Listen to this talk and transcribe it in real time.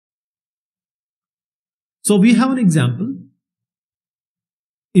So we have an example.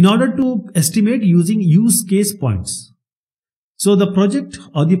 In order to estimate using use case points. So the project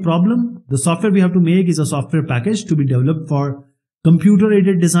or the problem, the software we have to make is a software package to be developed for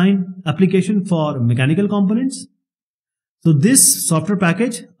computer-aided design application for mechanical components. So this software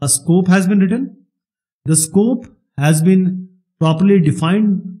package, a scope has been written. The scope has been properly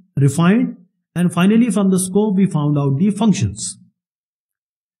defined, refined, and finally from the scope we found out the functions.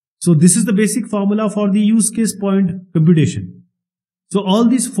 So this is the basic formula for the use case point computation. So all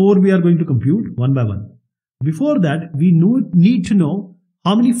these four we are going to compute one by one. Before that, we need to know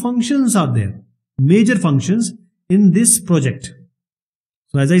how many functions are there, major functions in this project.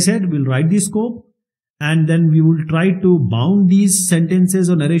 So as I said, we'll write the scope and then we will try to bound these sentences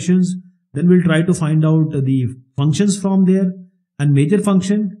or narrations. Then we'll try to find out the functions from there and major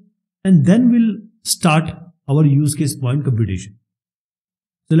function, and then we'll start our use case point computation.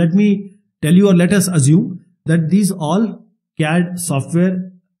 So let me tell you, or let us assume that these all CAD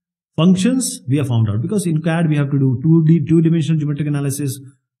software functions we have found out, because in CAD we have to do 2D, two-dimensional geometric analysis,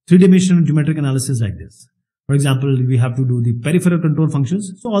 three-dimensional geometric analysis like this. For example, we have to do the peripheral control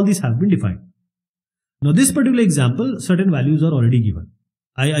functions. So all these have been defined. Now this particular example, certain values are already given.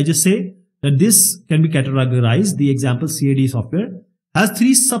 I just say that this can be categorized. The example CAD software has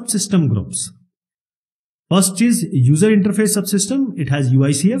three subsystem groups. First is user interface subsystem. It has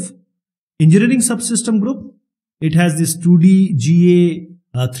UICF. Engineering subsystem group. It has this 2D GA,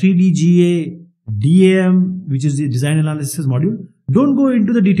 3D GA, DAM, which is the design analysis module. Don't go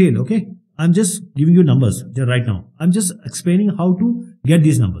into the detail, okay? I'm just giving you numbers right now. I'm just explaining how to get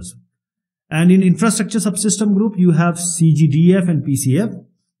these numbers. And in infrastructure subsystem group, you have CGDF and PCF,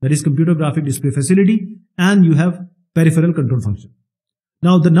 that is computer graphic display facility, and you have peripheral control function.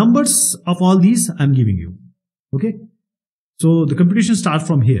 Now the numbers of all these I'm giving you, okay? So the computation starts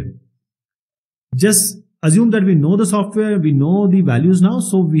from here. Just assume that we know the software, we know the values now,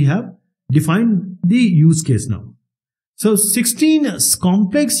 so we have defined the use case now. So 16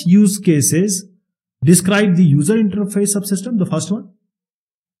 complex use cases describe the user interface subsystem, the first one.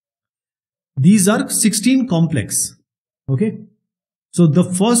 These are 16 complex, okay? So the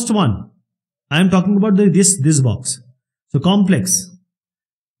first one, I am talking about this box. So complex.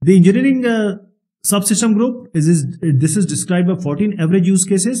 The engineering subsystem group, this is described by 14 average use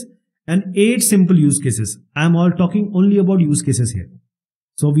cases and 8 simple use cases. I am all talking only about use cases here.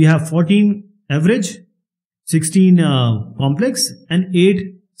 So we have 14 average, 16 complex and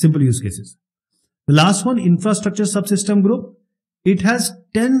 8 simple use cases. The last one, infrastructure subsystem group, it has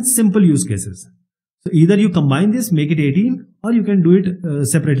 10 simple use cases. So either you combine this, make it 18, or you can do it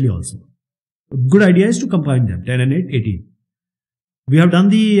separately also. Good idea is to combine them, 10 and 8, 18. We have done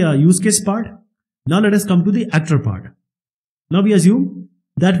the use case part. Now let us come to the actor part. Now we assume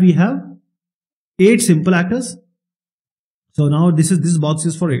that we have 8 simple actors. So now this box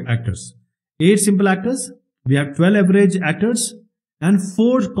is for actors. 8 simple actors. We have 12 average actors and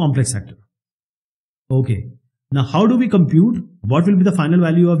 4 complex actors. Okay. Now how do we compute what will be the final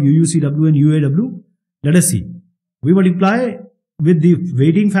value of UUCW and UAW? Let us see. We multiply with the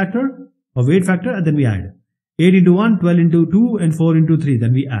weighting factor or weight factor and then we add. 8 into 1, 12 into 2 and 4 into 3.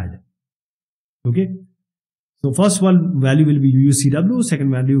 Then we add. Okay. So first one value will be UUCW,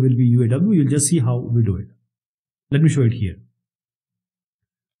 second value will be UAW. You'll just see how we do it. Let me show it here.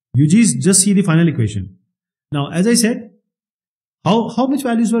 You just see the final equation. Now as I said, how much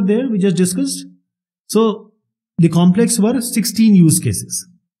values were there? We just discussed. So the complex were 16 use cases.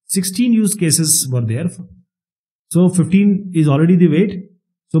 16 use cases were there. So 15 is already the weight.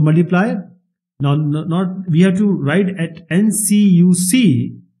 So multiply. Now we have to write at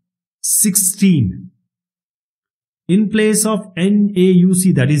NCUC 16 in place of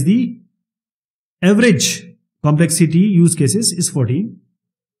NAUC, that is the average complexity use cases is 14.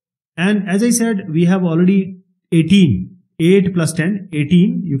 And as I said, we have already 18. 8 plus 10,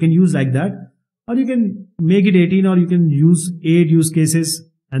 18. You can use like that. Or you can make it 18, or you can use 8 use cases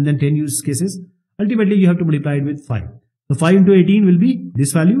and then 10 use cases. Ultimately, you have to multiply it with 5. So 5 into 18 will be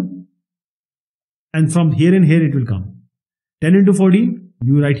this value. And from here and here it will come. 10 into 14,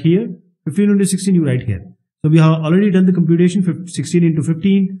 you write here. 15 into 16, you write here. So we have already done the computation. 16 into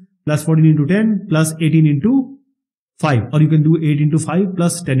 15 plus 14 into 10 plus 18 into 5. Or you can do 8 into 5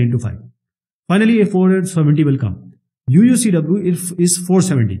 plus 10 into 5. Finally, a 470 will come. UUCW is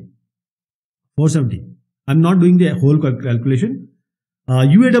 470. 470. I'm not doing the whole calculation.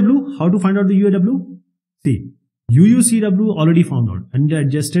 UAW, how to find out the UAW? See, UUCW already found out and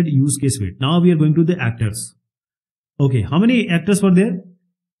adjusted use case weight. Now we are going to the actors. Okay, how many actors were there?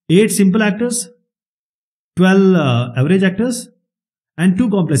 8 simple actors, 12 average actors and 2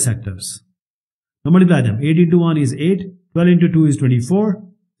 complex actors. Now multiply them. 8 into 1 is 8, 12 into 2 is 24,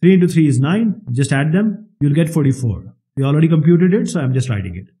 3 into 3 is 9. Just add them, you'll get 44. We already computed it, so I'm just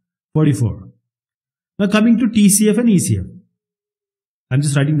writing it. 44. Now coming to TCF and ECF. I'm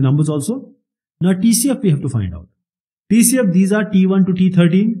just writing the numbers also. Now TCF we have to find out. TCF, these are T1 to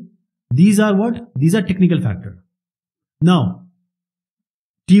T13. These are what? These are technical factor. Now,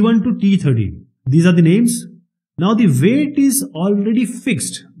 T1 to T13. These are the names. Now the weight is already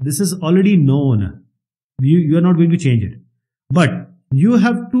fixed. This is already known. You are not going to change it. But you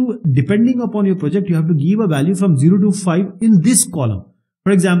have to, depending upon your project, you have to give a value from 0 to 5 in this column.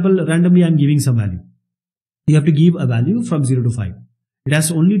 For example, randomly I am giving some value. You have to give a value from 0 to 5. It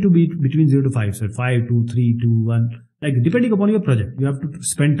has only to be between 0 to 5. So 5, 2, 3, 2, 1. Like depending upon your project, you have to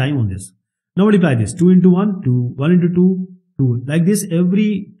spend time on this. Now multiply this. 2 into 1, 2, 1 into 2, 2. Like this,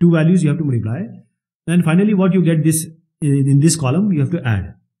 every two values you have to multiply. And finally, what you get this in this column, you have to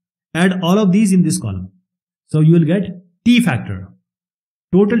add. Add all of these in this column. So you will get T factor.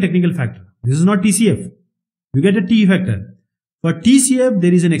 Total technical factor. This is not TCF. You get a T factor. For TCF,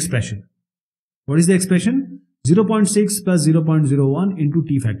 there is an expression. What is the expression? 0.6 plus 0.01 into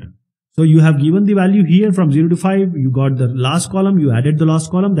T factor. So you have given the value here from 0 to 5. You got the last column. You added the last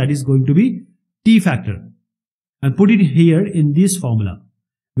column. That is going to be T factor. And put it here in this formula.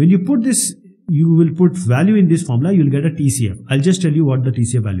 When you put this, you will put value in this formula. You will get a TCF. I'll just tell you what the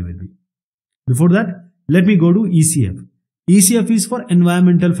TCF value will be. Before that, let me go to ECF. ECF is for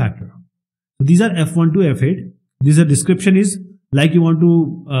environmental factor. So these are F1 to F8. This description is like you want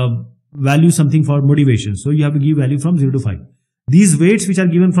to value something for motivation. So you have to give value from 0 to 5. These weights which are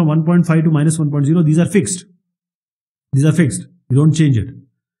given from 1.5 to minus 1.0, these are fixed. These are fixed. You don't change it.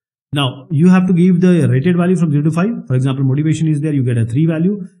 Now you have to give the rated value from 0 to 5. For example, motivation is there. You get a 3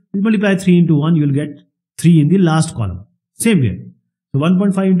 value. You multiply 3 into 1. You will get 3 in the last column. Same way. So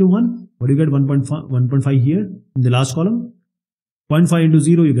 1.5 into 1. What do you get? 1.5 here in the last column. 0.5 into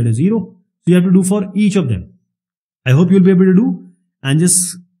 0. You get a 0. So you have to do for each of them. I hope you'll be able to do and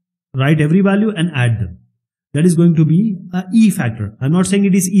just write every value and add them. That is going to be a E factor. I'm not saying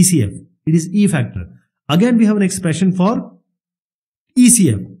it is ECF. It is E factor. Again, we have an expression for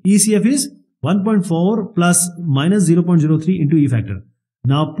ECF. ECF is 1.4 plus minus 0.03 into E factor.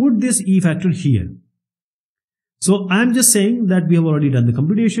 Now put this E factor here. So I'm just saying that we have already done the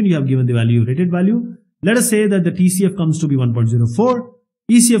computation. You have given the value, rated value. Let us say that the TCF comes to be 1.04.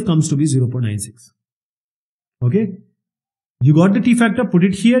 ECF comes to be 0.96. Okay. You got the T factor, put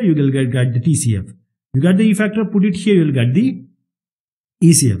it here, you will get the TCF. You got the E factor, put it here, you will get the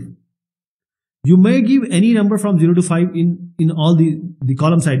ECF. You may give any number from 0 to 5 in all the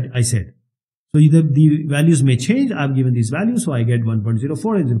columns I said. So the values may change. I have given these values, so I get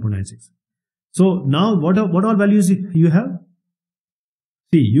 1.04 and 0.96. So now what all values you have?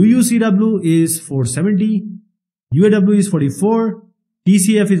 See, UUCW is 470, UAW is 44,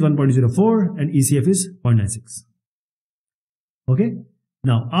 TCF is 1.04 and ECF is 0.96. Okay.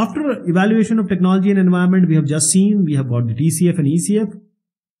 Now, after evaluation of technology and environment, we have just seen, we have got the TCF and ECF.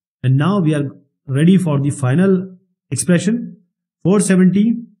 And now we are ready for the final expression.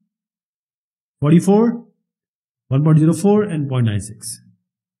 470, 44, 1.04 and 0.96.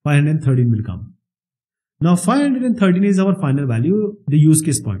 513 will come. Now, 513 is our final value, the use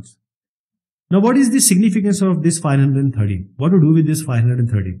case points. Now, what is the significance of this 513? What to do with this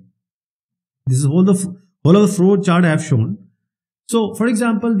 513? This is whole of the flow chart I have shown. So, for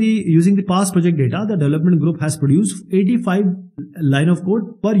example, using the past project data, the development group has produced 85 line of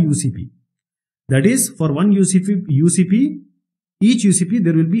code per UCP. That is, for one UCP, each UCP,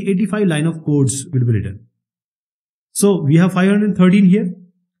 there will be 85 line of codes will be written. So, we have 513 here.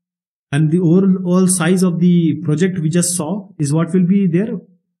 And the overall size of the project we just saw is what will be there.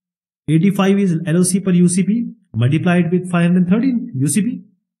 85 is LOC per UCP, multiplied with 513 UCP.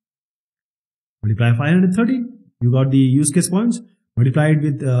 Multiply 513. You got the use case points. Multiplied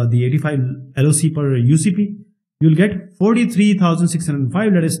with the 85 LOC per UCP, you will get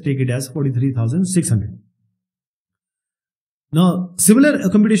 43,605. Let us take it as 43,600. Now, similar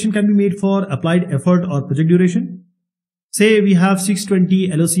computation can be made for applied effort or project duration. Say we have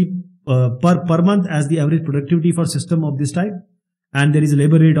 620 LOC per month as the average productivity for system of this type, and there is a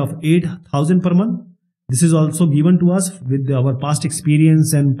labor rate of 8,000 per month. This is also given to us with our past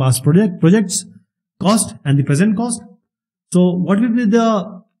experience and past projects cost and the present cost. So what will be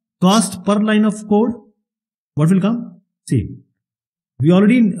the cost per line of code? What will come? See, we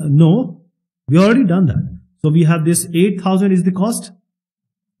already know, we already done that. So we have this 8,000 is the cost.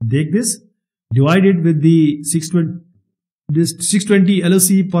 Take this, divide it with the 620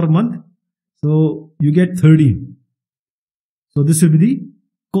 LOC per month. So you get 13. So this will be the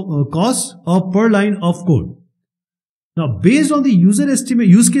cost per line of code. Now, based on the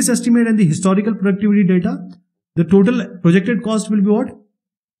use case estimate and the historical productivity data, the total projected cost will be what?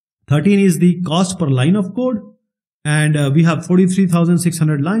 13 is the cost per line of code, and we have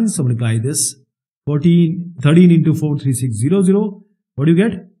 43,600 lines. So multiply this 13 into 43600. What do you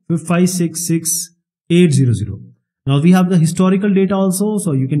get? 566,800. Now we have the historical data also,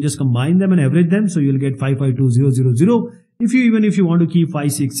 so you can just combine them and average them. So you'll get 552,000. Even if you want to keep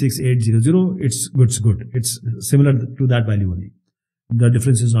 566,800, it's good. It's similar to that value only. The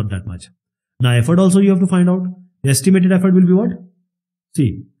difference is not that much. Now effort also you have to find out. The estimated effort will be what?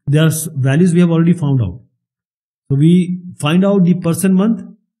 See, there are values we have already found out. So we find out the person month.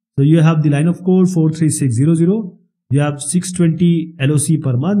 So you have the line of code 43600. You have 620 LOC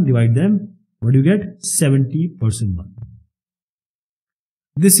per month. Divide them. What do you get? 70 person month.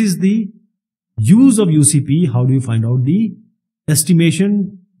 This is the use of UCP. How do you find out the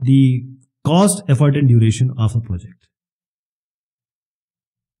estimation, the cost, effort and duration of a project?